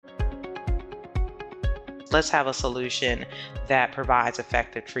let's have a solution that provides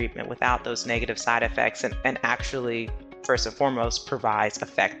effective treatment without those negative side effects and actually, first and foremost, provides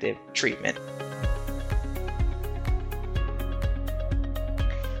effective treatment.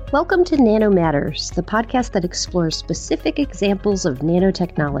 Welcome to Nano Matters, the podcast that explores specific examples of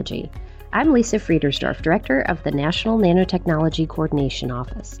nanotechnology. I'm Lisa Friedersdorf, Director of the National Nanotechnology Coordination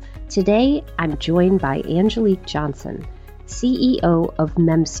Office. Today, I'm joined by Angelique Johnson, CEO of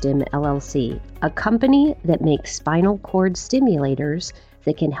MEMSTIM LLC, a company that makes spinal cord stimulators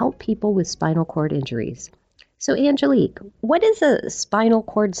that can help people with spinal cord injuries. So Angelique, what is a spinal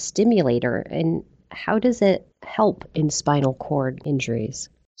cord stimulator and how does it help in spinal cord injuries?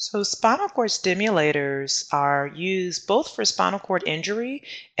 So spinal cord stimulators are used both for spinal cord injury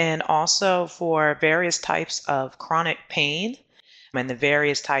and also for various types of chronic pain and the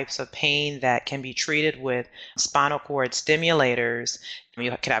various types of pain that can be treated with spinal cord stimulators.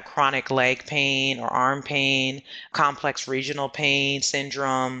 You could have chronic leg pain or arm pain, complex regional pain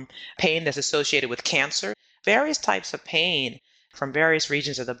syndrome, pain that's associated with cancer, various types of pain from various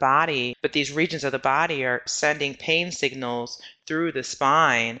regions of the body, but these regions of the body are sending pain signals through the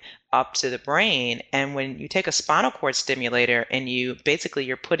spine up to the brain. And when you take a spinal cord stimulator and you're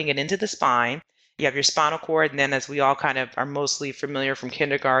putting it into the spine, you have your spinal cord, and then as we all kind of are mostly familiar from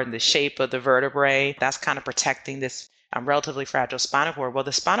kindergarten, the shape of the vertebrae, that's kind of protecting this relatively fragile spinal cord. Well,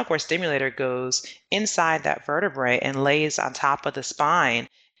 the spinal cord stimulator goes inside that vertebrae and lays on top of the spine.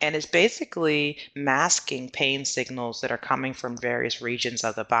 And it's basically masking pain signals that are coming from various regions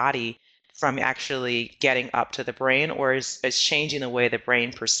of the body from actually getting up to the brain, or is changing the way the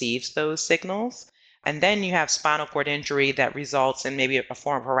brain perceives those signals. And then you have spinal cord injury that results in maybe a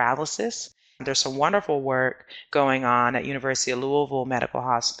form of paralysis. There's some wonderful work going on at University of Louisville Medical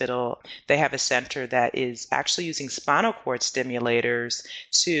Hospital. They have a center that is actually using spinal cord stimulators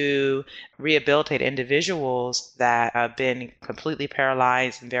to rehabilitate individuals that have been completely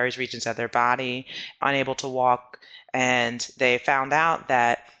paralyzed in various regions of their body, unable to walk. And they found out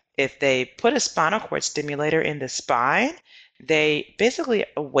that if they put a spinal cord stimulator in the spine, they basically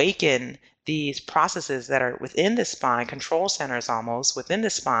awaken these processes that are within the spine, control centers almost within the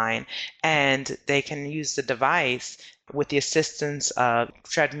spine, and they can use the device with the assistance of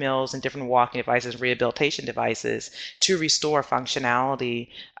treadmills and different walking devices, rehabilitation devices, to restore functionality,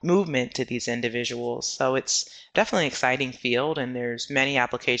 movement to these individuals. So it's definitely an exciting field, and there's many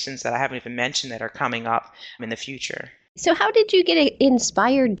applications that I haven't even mentioned that are coming up in the future. So how did you get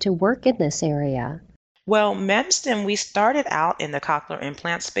inspired to work in this area? Well, MEMSTIM, we started out in the cochlear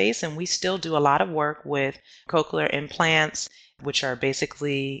implant space, and we still do a lot of work with cochlear implants, which are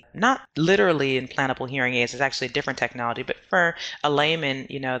basically not literally implantable hearing aids. It's actually a different technology, but for a layman,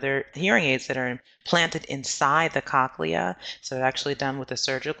 they're hearing aids that are implanted inside the cochlea. So they're actually done with a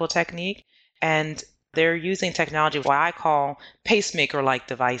surgical technique. And they're using technology, what I call pacemaker-like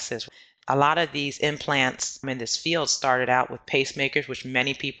devices. A lot of these implants in this field started out with pacemakers, which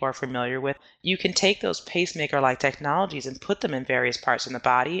many people are familiar with. You can take those pacemaker-like technologies and put them in various parts of the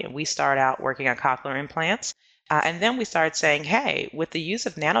body. And we started out working on cochlear implants. And then we started saying, hey, with the use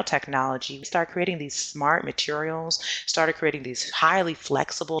of nanotechnology, we started creating these smart materials, started creating these highly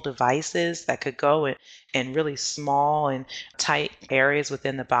flexible devices that could go in really small and tight areas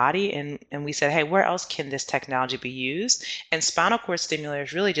within the body. And we said, hey, where else can this technology be used? And spinal cord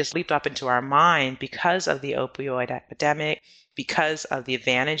stimulators really just leaped up into our mind because of the opioid epidemic, because of the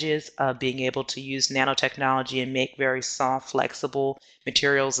advantages of being able to use nanotechnology and make very soft, flexible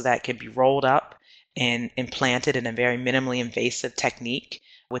materials that can be rolled up and implanted in a very minimally invasive technique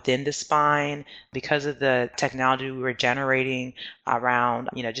within the spine, because of the technology we were generating around,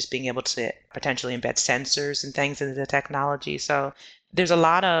 just being able to potentially embed sensors and things into the technology. So there's a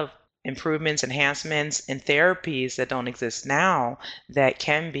lot of improvements, enhancements, and therapies that don't exist now that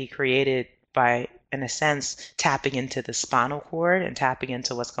can be created by, in a sense, tapping into the spinal cord and tapping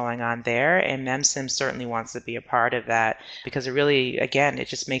into what's going on there. And MEMSTIM certainly wants to be a part of that because it really, again, it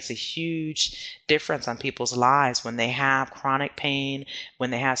just makes a huge difference on people's lives when they have chronic pain,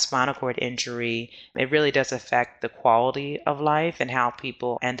 when they have spinal cord injury. It really does affect the quality of life and how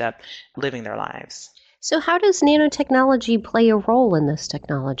people end up living their lives. So how does nanotechnology play a role in this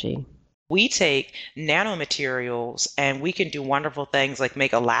technology? We take nanomaterials and we can do wonderful things like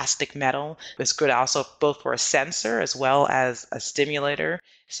make elastic metal. It's good also both for a sensor as well as a stimulator.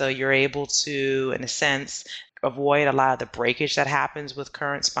 So you're able to, in a sense, avoid a lot of the breakage that happens with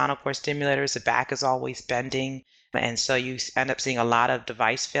current spinal cord stimulators. The back is always bending. And so you end up seeing a lot of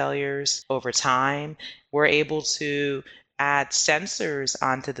device failures over time. We're able to add sensors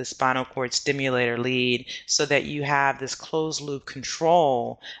onto the spinal cord stimulator lead so that you have this closed loop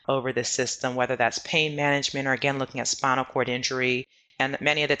control over the system, whether that's pain management or again, looking at spinal cord injury. And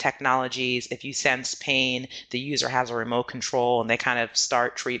many of the technologies, if you sense pain, the user has a remote control and they kind of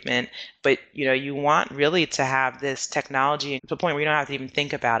start treatment. But you want really to have this technology to the point where you don't have to even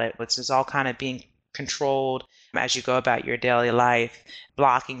think about it, which is all kind of being controlled as you go about your daily life,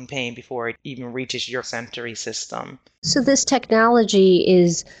 blocking pain before it even reaches your sensory system. So this technology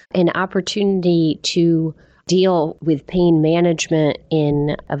is an opportunity to deal with pain management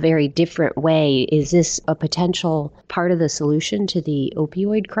in a very different way. Is this a potential part of the solution to the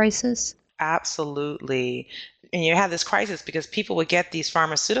opioid crisis? Absolutely. And you have this crisis because people would get these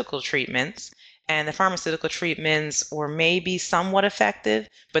pharmaceutical treatments, and the pharmaceutical treatments were maybe somewhat effective,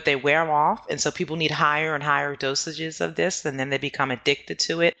 but they wear off. And so people need higher and higher dosages of this, and then they become addicted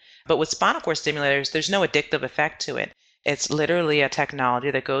to it. But with spinal cord stimulators, there's no addictive effect to it. It's literally a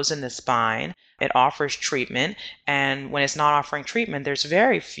technology that goes in the spine. It offers treatment. And when it's not offering treatment, there's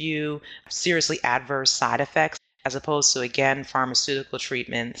very few seriously adverse side effects as opposed to, again, pharmaceutical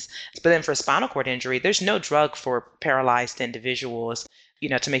treatments. But then for spinal cord injury, there's no drug for paralyzed individuals,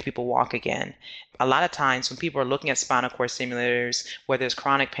 to make people walk again. A lot of times when people are looking at spinal cord stimulators, whether it's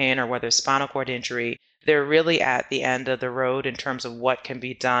chronic pain or whether it's spinal cord injury, they're really at the end of the road in terms of what can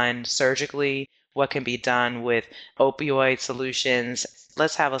be done surgically, what can be done with opioid solutions.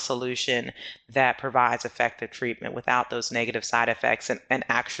 Let's have a solution that provides effective treatment without those negative side effects and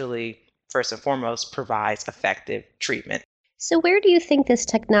actually, first and foremost, provides effective treatment. So where do you think this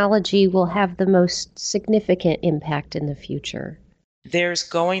technology will have the most significant impact in the future? There's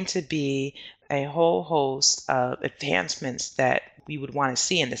going to be a whole host of advancements that we would want to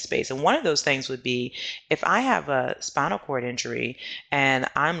see in this space. And one of those things would be if I have a spinal cord injury and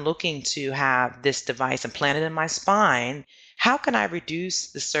I'm looking to have this device implanted in my spine, how can I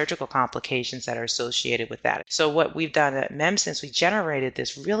reduce the surgical complications that are associated with that? So what we've done at MEMS, we generated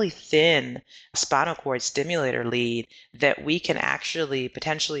this really thin spinal cord stimulator lead that we can actually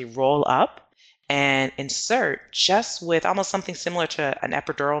potentially roll up and insert just with almost something similar to an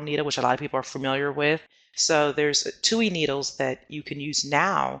epidural needle, which a lot of people are familiar with. So there's TUI needles that you can use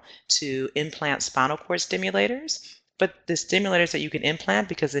now to implant spinal cord stimulators. But the stimulators that you can implant,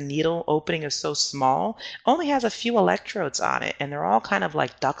 because the needle opening is so small, only has a few electrodes on it, and they're all kind of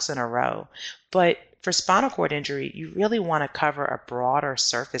like ducks in a row. But for spinal cord injury, you really want to cover a broader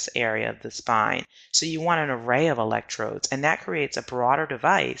surface area of the spine. So you want an array of electrodes, and that creates a broader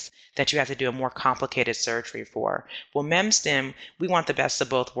device that you have to do a more complicated surgery for. Well, MEMSTIM, we want the best of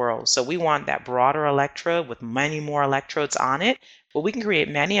both worlds. So we want that broader electrode with many more electrodes on it. Well, we can create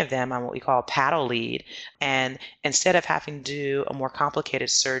many of them on what we call a paddle lead. And instead of having to do a more complicated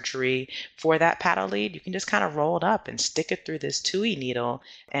surgery for that paddle lead, you can just kind of roll it up and stick it through this TUI needle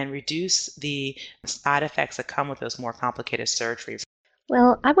and reduce the side effects that come with those more complicated surgeries.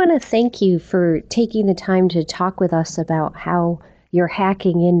 Well, I want to thank you for taking the time to talk with us about how you're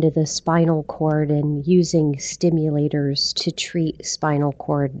hacking into the spinal cord and using stimulators to treat spinal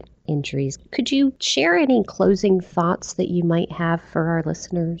cord injuries. Could you share any closing thoughts that you might have for our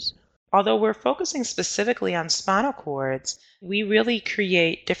listeners? Although we're focusing specifically on spinal cords, we really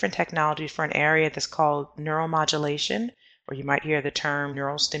create different technologies for an area that's called neuromodulation, or you might hear the term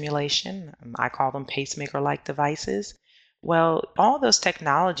neural stimulation. I call them pacemaker-like devices. Well, all those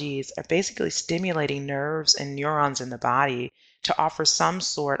technologies are basically stimulating nerves and neurons in the body to offer some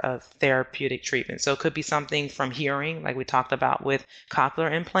sort of therapeutic treatment. So it could be something from hearing, like we talked about with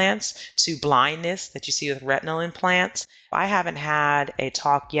cochlear implants, to blindness that you see with retinal implants. I haven't had a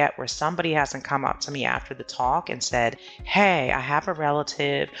talk yet where somebody hasn't come up to me after the talk and said, hey, I have a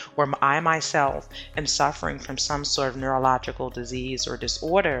relative or I myself am suffering from some sort of neurological disease or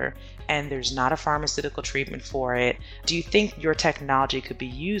disorder, and there's not a pharmaceutical treatment for it. Do you think your technology could be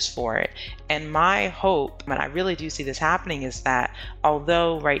used for it? And my hope, and I really do see this happening, is that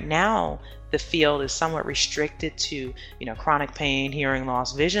although right now the field is somewhat restricted to, chronic pain, hearing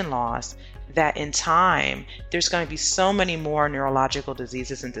loss, vision loss, that in time, there's going to be so many more neurological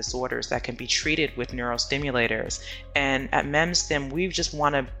diseases and disorders that can be treated with neurostimulators. And at MEMSTIM, we just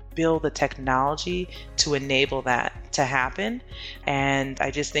want to build the technology to enable that to happen. And I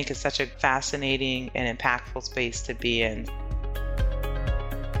just think it's such a fascinating and impactful space to be in.